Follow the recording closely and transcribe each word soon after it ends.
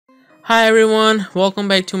Hi everyone, welcome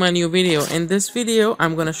back to my new video. In this video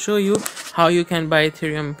I'm gonna show you how you can buy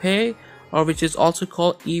EthereumPay, or which is also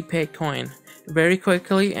called EPAY coin, very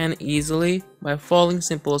quickly and easily by following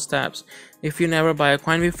simple steps. If you never buy a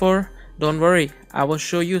coin before, don't worry, I will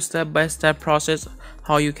show you step-by-step process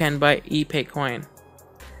how you can buy EPAY coin.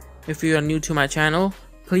 If you are new to my channel,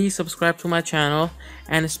 please subscribe to my channel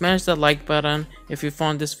and smash the like button if you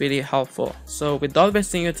found this video helpful. So without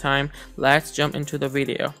wasting your time, let's jump into the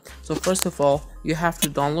video. So first of all, you have to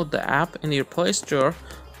download the app in your Play Store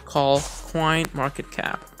called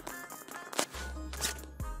CoinMarketCap.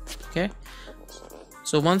 Okay,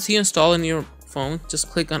 so once you install in your phone, just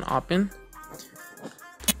click on open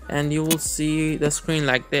and you will see the screen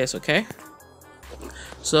like this. Okay,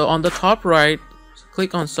 so on the top right,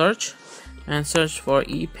 click on search and search for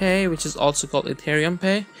EPAY, which is also called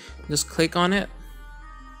EthereumPay. Just click on it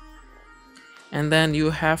and then you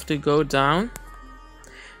have to go down.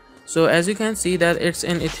 So as you can see that it's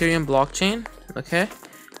in Ethereum blockchain. Okay,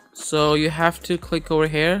 so you have to click over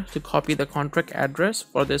here to copy the contract address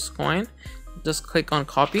for this coin. Just click on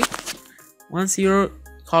copy. Once you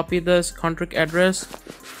copy this contract address,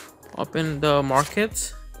 open the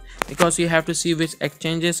markets, because you have to see which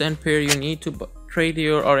exchanges and pair you need to trade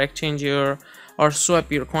your or exchange your or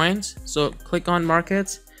swap your coins. So click on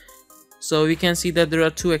markets. So we can see that there are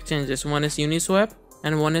two exchanges, one is Uniswap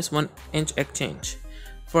and one is 1inch exchange.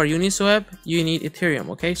 For Uniswap you need Ethereum.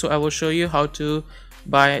 Okay, so I will show you how to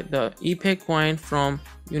buy the EPAY coin from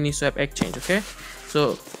Uniswap exchange. Okay,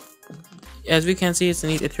 so as we can see it's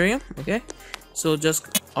need Ethereum. Okay, so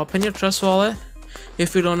just open your Trust Wallet.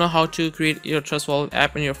 If you don't know how to create your Trust Wallet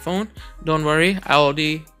app in your phone, don't worry, I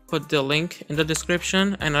already put the link in the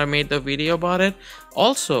description and I made the video about it.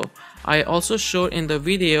 I also showed in the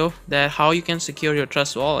video that how you can secure your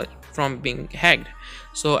Trust Wallet from being hacked.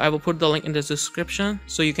 So I will put the link in the description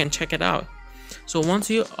so you can check it out. So once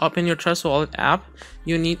you open your Trust Wallet app,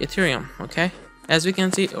 you need Ethereum. Okay, as we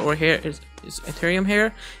can see over here is Ethereum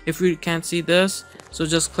here. If you can't see this, so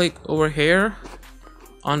just click over here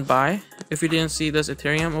on buy. If you didn't see this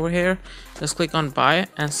Ethereum over here, just click on buy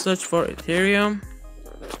and search for Ethereum.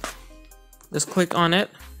 Just click on it,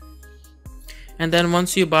 and then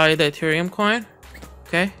once you buy the Ethereum coin,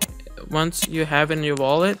 okay, once you have in your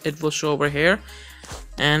wallet, it will show over here.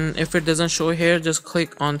 And if it doesn't show here, just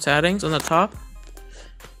click on settings on the top.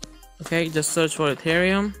 Okay, just search for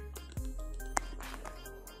Ethereum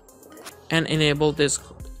and enable this.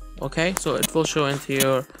 Okay, so it will show into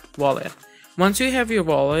your wallet. Once you have your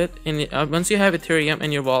wallet once you have Ethereum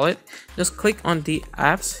in your wallet, just click on the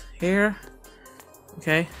apps here.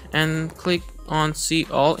 Okay, and click on see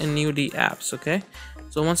all in new D apps. Okay,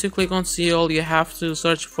 so once you click on see all, you have to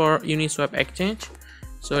search for Uniswap exchange.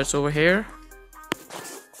 So it's over here.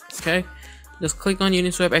 Okay, just click on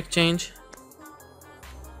Uniswap exchange.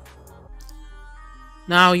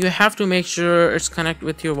 Now you have to make sure it's connected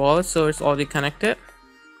with your wallet, so it's already connected.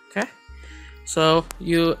 Okay, so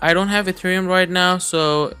I don't have Ethereum right now,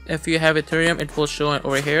 so if you have Ethereum, it will show it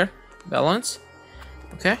over here, balance.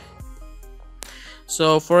 Okay,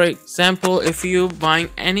 so for example, if you buying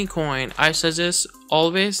any coin, I suggest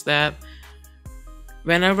always that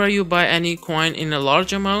whenever you buy any coin in a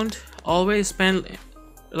large amount, always spend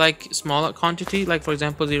like smaller quantity, like for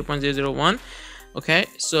example 0.001. okay,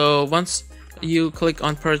 so once you click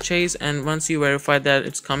on purchase and once you verify that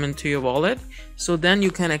it's coming to your wallet, so then you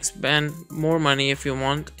can expend more money if you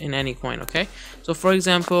want in any coin. Okay, so for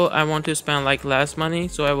example, I want to spend like less money,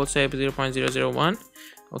 so I will say 0.001.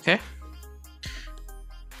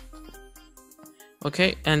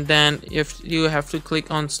 okay, and then if you have to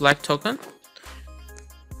click on select token,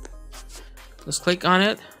 just click on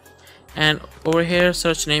it, and over here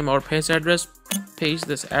search name or paste address, paste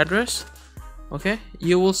this address. Okay,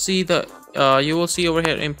 you will see over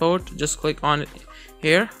here import. Just click on it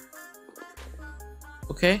here.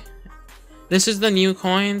 Okay, this is the new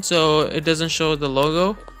coin, so it doesn't show the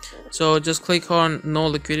logo, so just click on no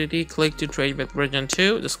liquidity, click to trade with version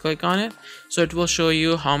 2. Just click on it, so it will show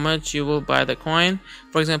you how much you will buy the coin.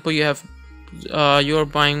 For example, you have you're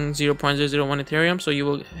buying 0.001 Ethereum, so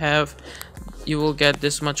you will get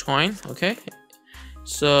this much coin. Okay,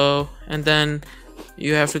 so and then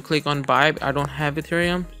you have to click on buy. I don't have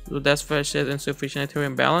Ethereum, so that's why it says insufficient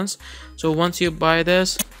Ethereum balance. So once you buy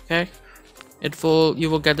this, okay, you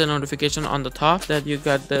will get the notification on the top that you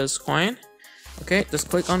got this coin. Okay, just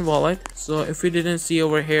click on wallet. So if you didn't see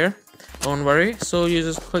over here, don't worry, so you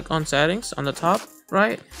just click on settings on the top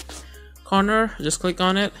right corner, just click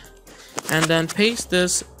on it and then paste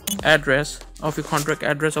this address of your contract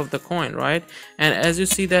address of the coin, right? And as you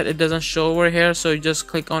see that it doesn't show over here, so you just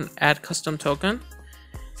click on add custom token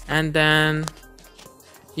and then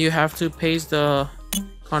you have to paste the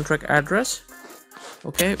contract address,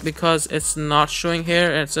 okay, because it's not showing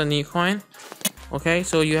here, it's a new coin, okay,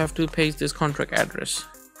 so you have to paste this contract address,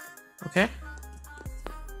 okay,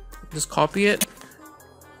 just copy it,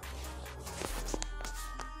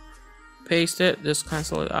 paste it, just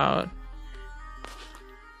cancel it out,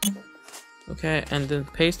 okay, and then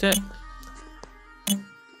paste it.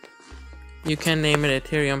 You can name it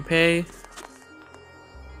EthereumPay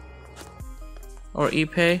or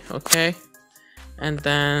EPAY, okay, and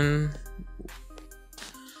then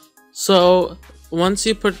so once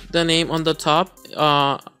you put the name on the top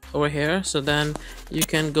over here, so then you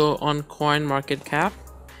can go on coin market cap,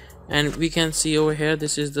 and we can see over here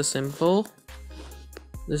this is the symbol,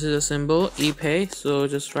 this is a symbol EPAY, so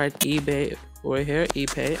just write eBay over here,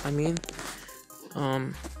 EPAY, I mean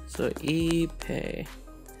so EPAY,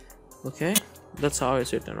 okay, that's how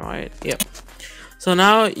it's written, right? Yep. So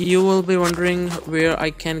now you will be wondering where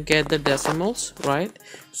I can get the decimals, right?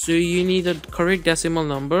 So you need a correct decimal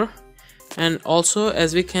number, and also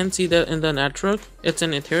as we can see that in the network it's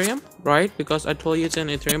an Ethereum, right? Because I told you it's an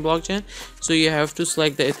Ethereum blockchain, so you have to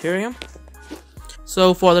select the Ethereum.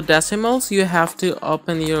 So for the decimals you have to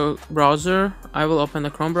open your browser. I will open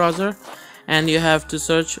the Chrome browser, and you have to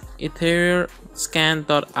search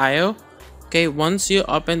ethereumscan.io. okay, once you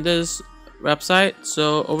open this website,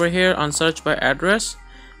 so over here on search by address,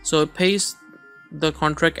 so paste the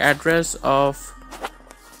contract address of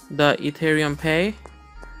the EthereumPay.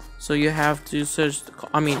 So you have to search,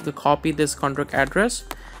 to copy this contract address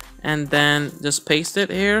and then just paste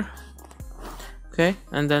it here, okay,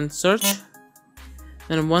 and then search.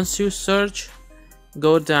 And once you search,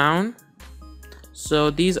 go down.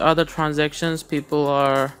 So these are the transactions people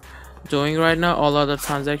are doing right now, all other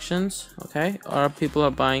transactions, okay, or people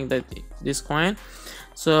are buying this coin.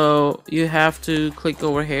 So you have to click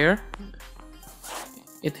over here,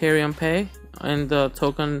 EthereumPay, and the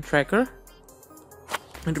token tracker.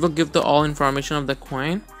 It will give the all information of the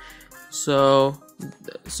coin. So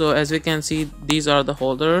as we can see, these are the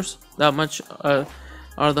holders, that much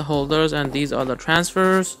are the holders, and these are the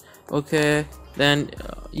transfers, okay. Then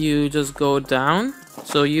you just go down,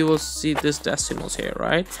 so you will see this decimals here,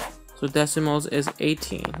 right? So decimals is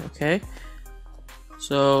 18, okay.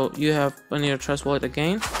 So you have on your Trust Wallet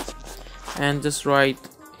again, and just write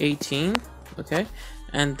 18, okay,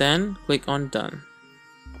 and then click on done.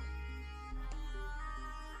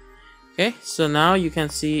 Okay, so now you can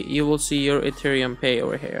see, you will see your EthereumPay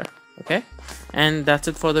over here, okay. And that's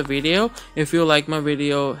it for the video. If you like my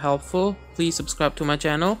video helpful, please subscribe to my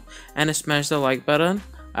channel and smash the like button.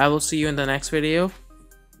 I will see you in the next video.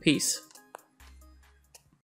 Peace.